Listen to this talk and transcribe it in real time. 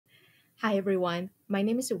Hi everyone, my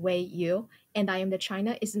name is Wei Yu, and I am the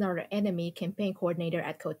China is not our enemy campaign coordinator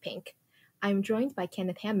at CodePink. I'm joined by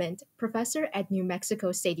Kenneth Hammond, professor at New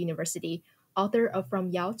Mexico State University, author of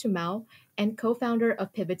From Yao to Mao, and co-founder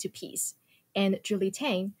of Pivot to Peace, and Julie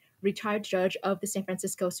Tang, retired judge of the San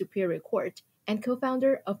Francisco Superior Court and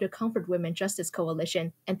co-founder of the Comfort Women Justice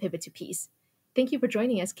Coalition and Pivot to Peace. Thank you for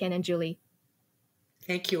joining us, Ken and Julie.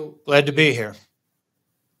 Thank you. Glad to be here.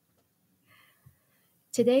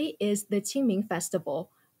 Today is the Qingming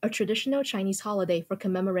Festival, a traditional Chinese holiday for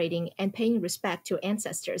commemorating and paying respect to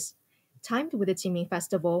ancestors. Timed with the Qingming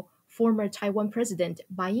Festival, former Taiwan President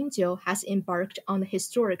Bai Ying-jeou has embarked on a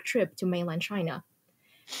historic trip to mainland China.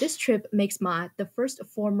 This trip makes Ma the first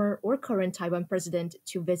former or current Taiwan president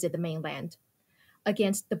to visit the mainland.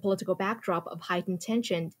 Against the political backdrop of heightened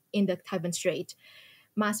tension in the Taiwan Strait,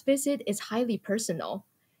 Ma's visit is highly personal.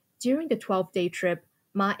 During the 12-day trip,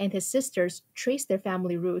 Ma and his sisters traced their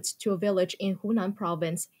family roots to a village in Hunan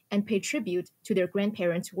province and paid tribute to their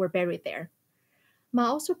grandparents who were buried there. Ma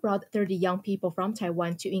also brought 30 young people from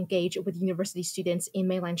Taiwan to engage with university students in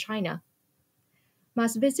mainland China.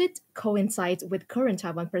 Ma's visit coincides with current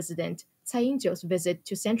Taiwan President Tsai Ing-wen's visit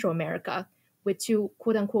to Central America, with two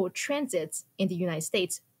quote-unquote transits in the United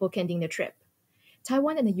States bookending the trip.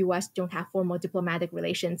 Taiwan and the US don't have formal diplomatic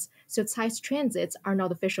relations, so Tsai's transits are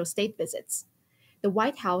not official state visits. The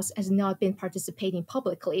White House has not been participating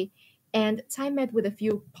publicly, and Tsai met with a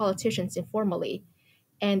few politicians informally.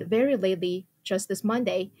 And very lately, just this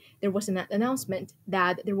Monday, there was an announcement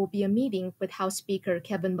that there will be a meeting with House Speaker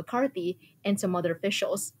Kevin McCarthy and some other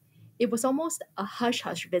officials. It was almost a hush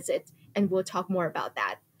hush visit, and we'll talk more about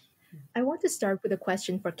that. I want to start with a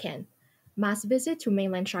question for Ken. Ma's visit to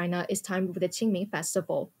mainland China is timed with the Qingming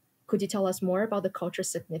Festival. Could you tell us more about the cultural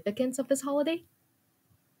significance of this holiday?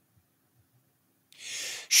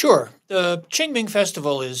 Sure. The Qingming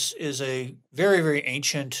Festival is a very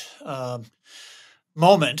ancient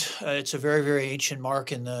moment. It's a very ancient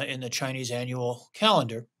mark in the Chinese annual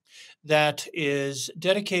calendar that is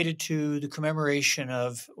dedicated to the commemoration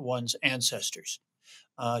of one's ancestors.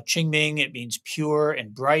 Qingming, it means pure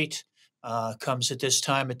and bright. Comes at this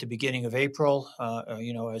time at the beginning of April.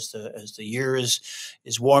 As the year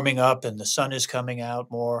is warming up and the sun is coming out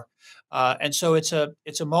more, and so it's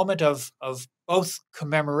a moment of both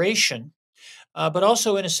commemoration, but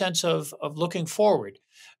also in a sense of looking forward,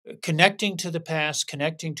 connecting to the past,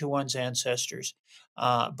 connecting to one's ancestors,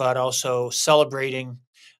 but also celebrating.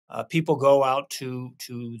 People go out to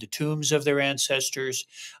the tombs of their ancestors.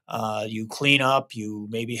 You clean up. You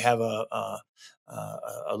maybe have a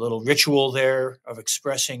little ritual there of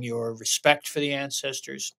expressing your respect for the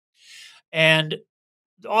ancestors. And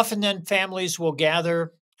often, then families will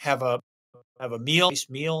gather, have a meal,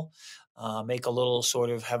 make a little sort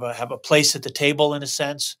of have a place at the table in a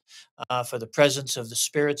sense for the presence of the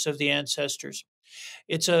spirits of the ancestors.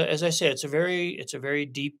 As I say, it's a very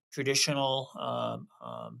deep traditional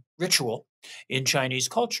ritual in Chinese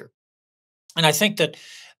culture, and I think that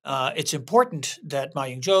it's important that Ma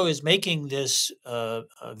Ying-jeou is making this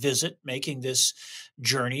visit, making this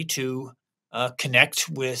journey to connect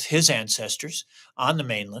with his ancestors on the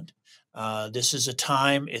mainland. This is a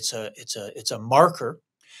time; it's a marker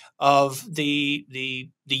of the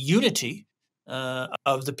unity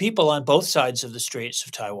of the people on both sides of the Straits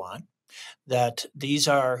of Taiwan, that these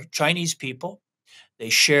are Chinese people. They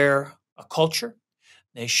share a culture,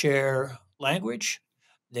 they share language,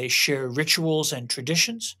 they share rituals and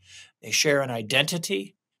traditions, they share an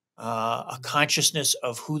identity, a consciousness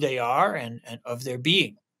of who they are and of their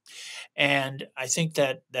being. And I think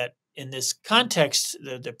that in this context,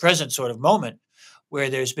 the present sort of moment, where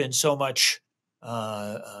there's been so much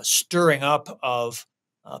stirring up of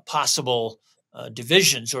possible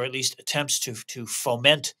divisions, or at least attempts to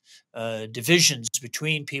foment divisions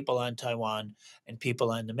between people on Taiwan and people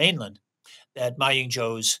on the mainland, that Ma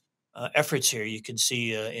Ying-jeou's efforts here, you can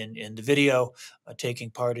see in the video, taking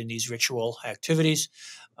part in these ritual activities.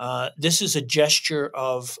 This is a gesture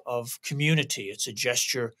of community. It's a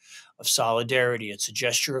gesture of solidarity. It's a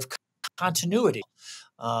gesture of continuity,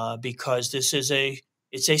 because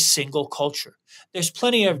it's a single culture. There's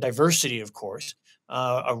plenty of diversity, of course,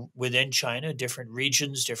 within China, different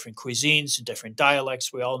regions, different cuisines, different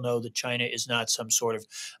dialects. We all know that China is not some sort of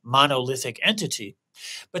monolithic entity,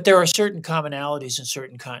 but there are certain commonalities and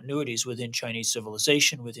certain continuities within Chinese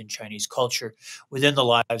civilization, within Chinese culture, within the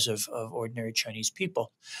lives of ordinary Chinese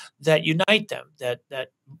people that unite them, that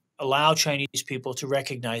allow Chinese people to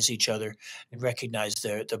recognize each other and recognize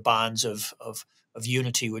the bonds of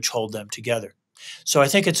unity which hold them together. So I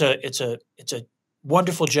think it's a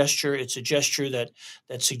wonderful gesture. It's a gesture that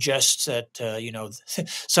suggests that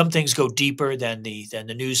some things go deeper than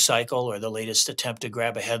the news cycle or the latest attempt to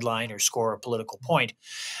grab a headline or score a political point,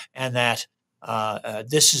 and that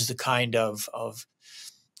this is the kind of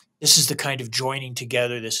this is the kind of joining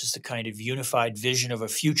together. This is the kind of unified vision of a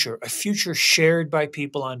future shared by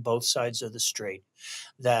people on both sides of the strait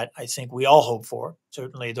that I think we all hope for.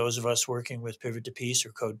 Certainly, those of us working with Pivot to Peace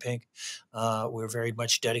or Code Pink, we're very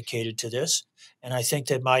much dedicated to this. And I think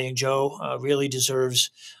that Ma Ying-jeou really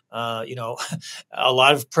deserves, a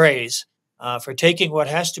lot of praise for taking what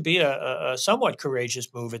has to be a somewhat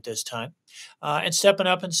courageous move at this time and stepping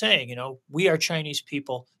up and saying, we are Chinese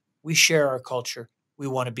people. We share our culture. We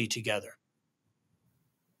want to be together.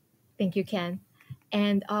 Thank you, Ken.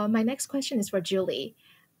 And my next question is for Julie.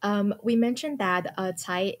 We mentioned that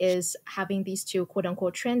Tsai is having these two quote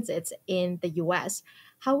unquote transits in the US.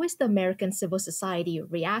 How is the American civil society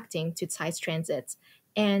reacting to Tsai's transits?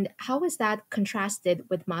 And how is that contrasted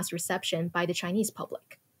with Ma's reception by the Chinese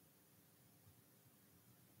public?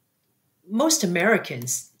 Most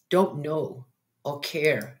Americans don't know or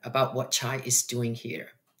care about what Tsai is doing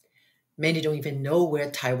here. Many don't even know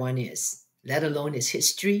where Taiwan is, let alone its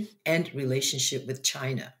history and relationship with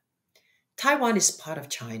China. Taiwan is part of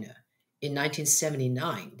China. In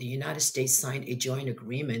 1979, the United States signed a joint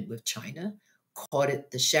agreement with China, called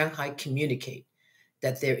it the Shanghai Communique,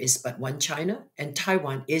 that there is but one China and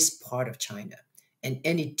Taiwan is part of China, and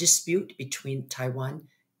any dispute between Taiwan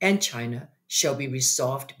and China shall be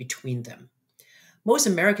resolved between them. Most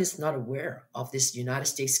Americans are not aware of this United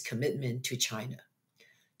States commitment to China.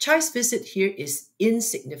 Tsai's visit here is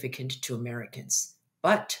insignificant to Americans,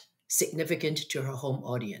 but significant to her home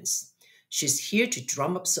audience. She's here to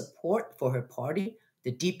drum up support for her party,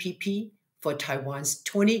 the DPP, for Taiwan's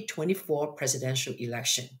 2024 presidential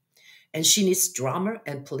election. And she needs drama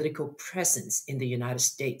and political presence in the United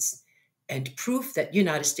States and proof that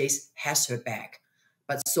United States has her back.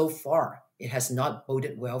 But so far, it has not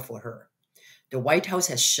boded well for her. The White House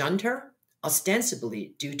has shunned her,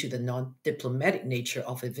 ostensibly due to the non-diplomatic nature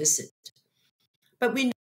of her visit. But we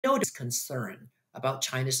know there's concern about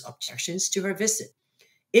China's objections to her visit.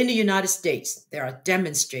 In the United States, there are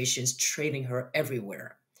demonstrations trailing her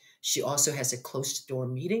everywhere. She also has a closed-door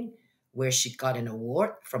meeting where she got an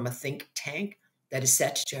award from a think tank that is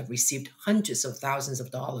said to have received hundreds of thousands of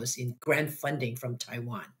dollars in grant funding from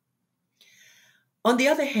Taiwan. On the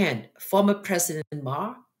other hand, former President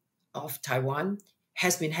Ma of Taiwan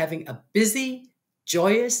has been having a busy,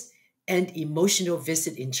 joyous, and emotional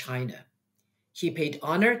visit in China. He paid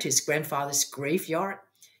honor to his grandfather's graveyard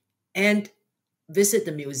and visited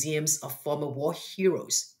the museums of former war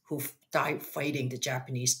heroes who died fighting the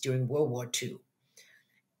Japanese during World War II.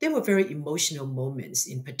 There were very emotional moments,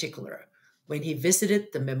 in particular, when he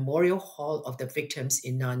visited the Memorial Hall of the Victims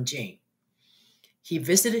in Nanjing. He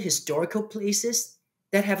visited historical places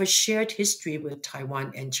that have a shared history with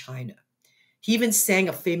Taiwan and China. He even sang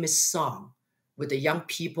a famous song with the young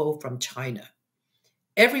people from China.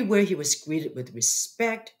 Everywhere he was greeted with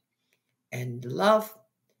respect and love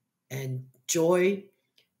and joy,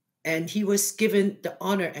 and he was given the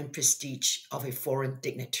honor and prestige of a foreign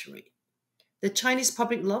dignitary. The Chinese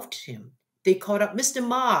public loved him. They called out Mr.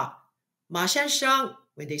 Ma, Ma Shanshang,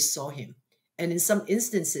 when they saw him. And in some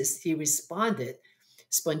instances, he responded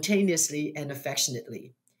spontaneously and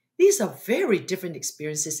affectionately. These are very different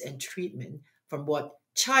experiences and treatment from what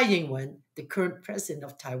Tsai Ing-wen, the current president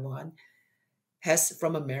of Taiwan, has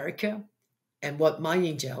from America, and what Ma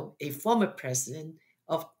Ying-jeou, a former president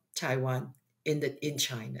of Taiwan, in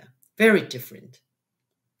China. Very different.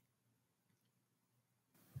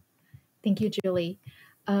 Thank you, Julie.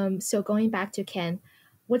 So going back to Ken,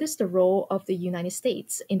 what is the role of the United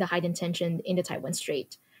States in the heightened tension in the Taiwan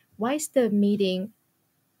Strait? Why is the meeting?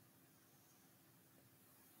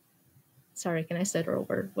 Sorry, can I start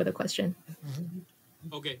over with a question?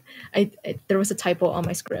 Okay. There was a typo on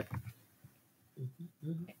my script.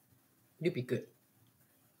 You'll be good.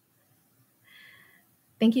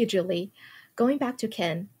 Thank you, Julie. Going back to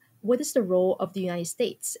Ken, what is the role of the United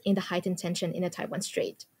States in the heightened tension in the Taiwan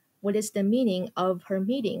Strait? What is the meaning of her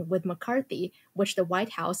meeting with McCarthy, which the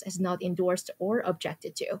White House has not endorsed or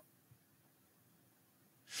objected to?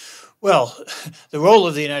 Well, the role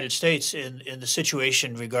of the United States in the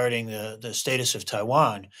situation regarding the status of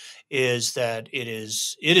Taiwan is that it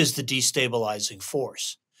is the destabilizing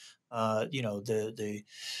force. The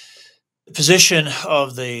position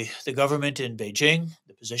of the government in Beijing,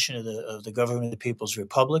 the position of the government of the People's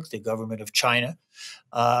Republic, the government of China,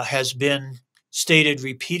 has been stated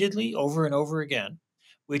repeatedly over and over again,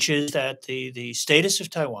 which is that the status of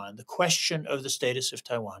Taiwan, the question of the status of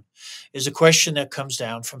Taiwan, is a question that comes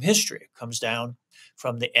down from history. It comes down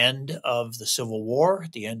from the end of the Civil War,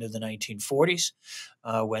 at the end of the 1940s,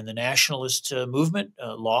 when the nationalist movement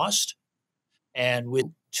lost and with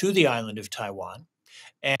to the island of Taiwan.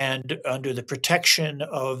 And under the protection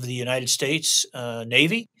of the United States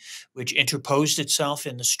Navy, which interposed itself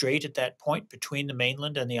in the strait at that point between the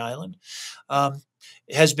mainland and the island, um,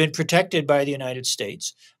 has been protected by the United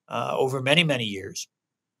States over many, many years.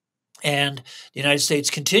 And the United States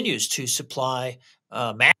continues to supply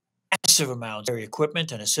massive amounts of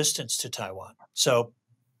equipment and assistance to Taiwan. So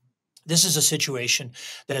this is a situation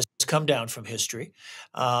that has come down from history,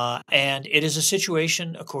 and it is a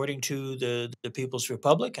situation, according to the People's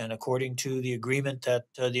Republic and according to the agreement that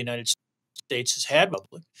the United States has had with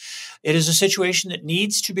public. It is a situation that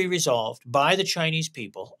needs to be resolved by the Chinese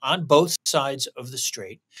people on both sides of the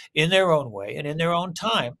strait in their own way and in their own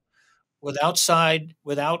time,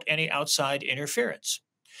 without any outside interference.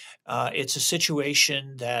 It's a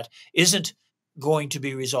situation that isn't going to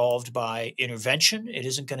be resolved by intervention. It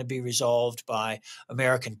isn't going to be resolved by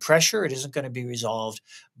American pressure. It isn't going to be resolved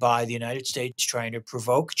by the United States trying to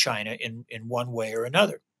provoke China in one way or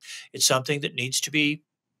another. It's something that needs to be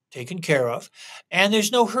taken care of, and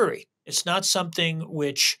there's no hurry. It's not something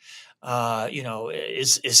which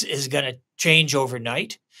is going to change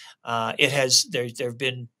overnight. It has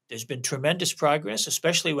there's been tremendous progress,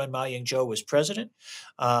 especially when Ma Ying-jeou was president.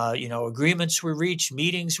 Agreements were reached,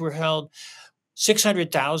 meetings were held.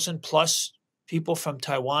 600,000 plus people from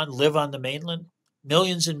Taiwan live on the mainland.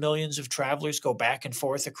 Millions and millions of travelers go back and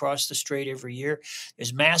forth across the strait every year.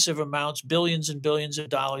 There's massive amounts, billions and billions of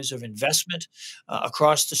dollars of investment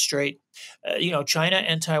across the strait. China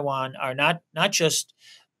and Taiwan are not just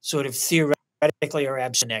sort of theoretically or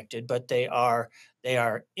absent, but they are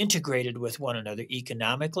integrated with one another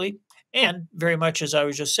economically and very much, as I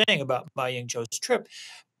was just saying about Ma Ying-jeou's trip,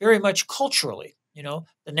 very much culturally.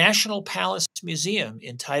 The National Palace Museum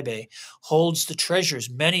in Taipei holds the treasures,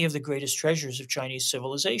 many of the greatest treasures of Chinese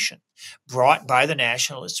civilization, brought by the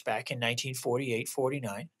nationalists back in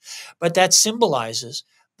 1948-49. But that symbolizes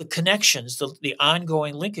the connections, the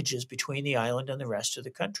ongoing linkages between the island and the rest of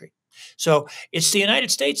the country. So it's the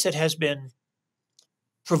United States that has been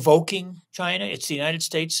provoking China. It's the United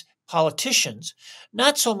States politicians,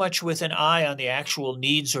 not so much with an eye on the actual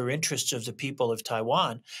needs or interests of the people of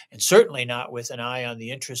Taiwan, and certainly not with an eye on the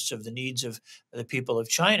interests of the needs of the people of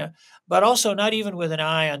China, but also not even with an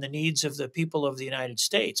eye on the needs of the people of the United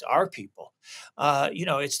States, our people.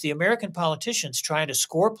 It's the American politicians trying to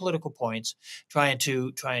score political points, trying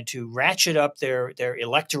to ratchet up their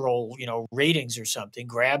electoral ratings or something,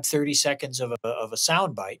 grab 30 seconds of a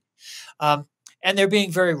soundbite, and they're being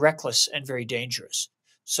very reckless and very dangerous.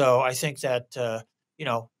 So I think that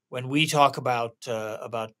when we talk about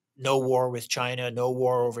no war with China, no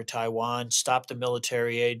war over Taiwan, stop the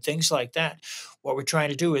military aid, things like that, what we're trying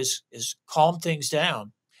to do is calm things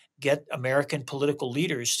down, get American political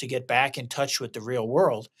leaders to get back in touch with the real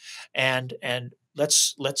world, and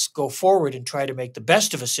let's go forward and try to make the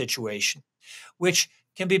best of a situation, which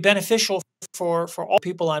can be beneficial for all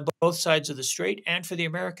people on both sides of the strait and for the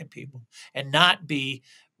American people, and not be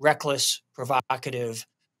reckless, provocative,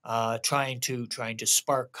 trying to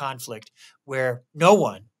spark conflict where no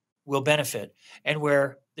one will benefit, and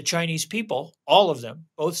where the Chinese people, all of them,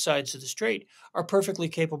 both sides of the strait, are perfectly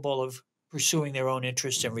capable of pursuing their own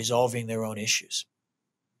interests and resolving their own issues.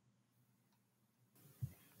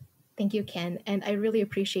 Thank you, Ken. And I really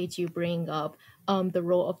appreciate you bringing up the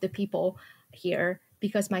role of the people here,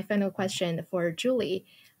 because my final question for Julie,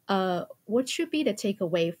 what should be the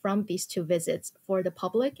takeaway from these two visits for the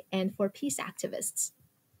public and for peace activists?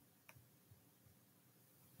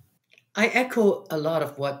 I echo a lot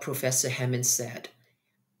of what Professor Hammond said.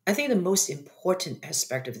 I think the most important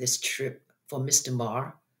aspect of this trip for Mr.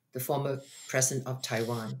 Ma, the former president of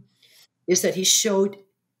Taiwan, is that he showed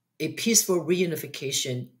a peaceful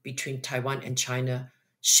reunification between Taiwan and China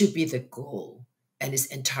should be the goal and is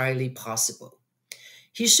entirely possible.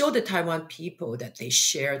 He showed the Taiwan people that they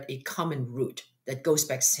shared a common root that goes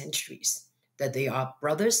back centuries, that they are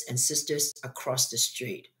brothers and sisters across the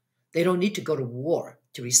strait. They don't need to go to war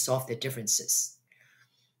to resolve their differences.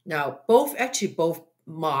 Now, both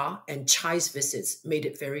Ma and Tsai's visits made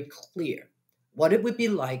it very clear what it would be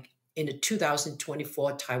like in the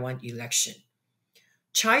 2024 Taiwan election.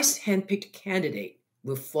 Tsai's handpicked candidate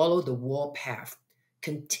will follow the war path,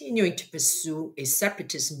 continuing to pursue a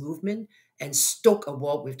separatist movement and stoke a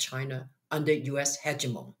war with China under US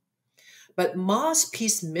hegemony. But Ma's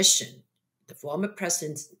peace mission, the former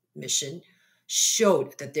president's mission,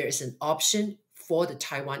 showed that there is an option for the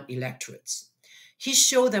Taiwan electorates. He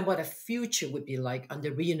showed them what a future would be like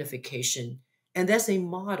under reunification, and that's a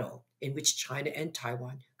model in which China and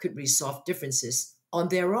Taiwan could resolve differences on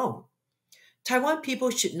their own. Taiwan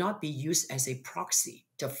people should not be used as a proxy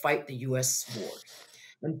to fight the US war.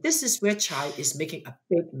 And this is where Chai is making a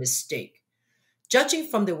big mistake. Judging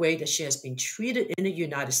from the way that she has been treated in the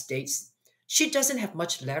United States, she doesn't have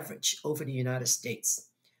much leverage over the United States.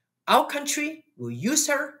 Our country will use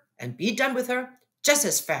her and be done with her just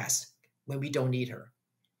as fast when we don't need her.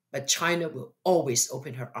 But China will always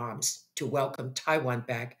open her arms to welcome Taiwan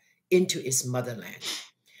back into its motherland.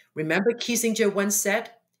 Remember, Kissinger once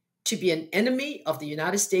said, to be an enemy of the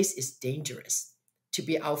United States is dangerous. To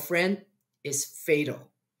be our friend is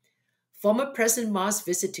fatal. Former President Ma's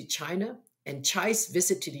visit to China and Chai's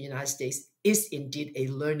visit to the United States is indeed a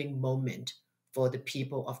learning moment for the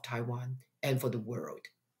people of Taiwan and for the world.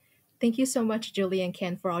 Thank you so much, Julie and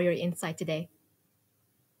Ken, for all your insight today.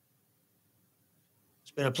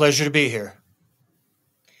 It's been a pleasure to be here.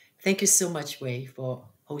 Thank you so much, Wei, for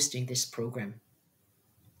hosting this program.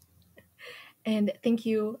 And thank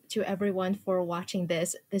you to everyone for watching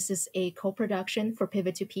this. This is a co production for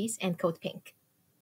Pivot to Peace and Code Pink.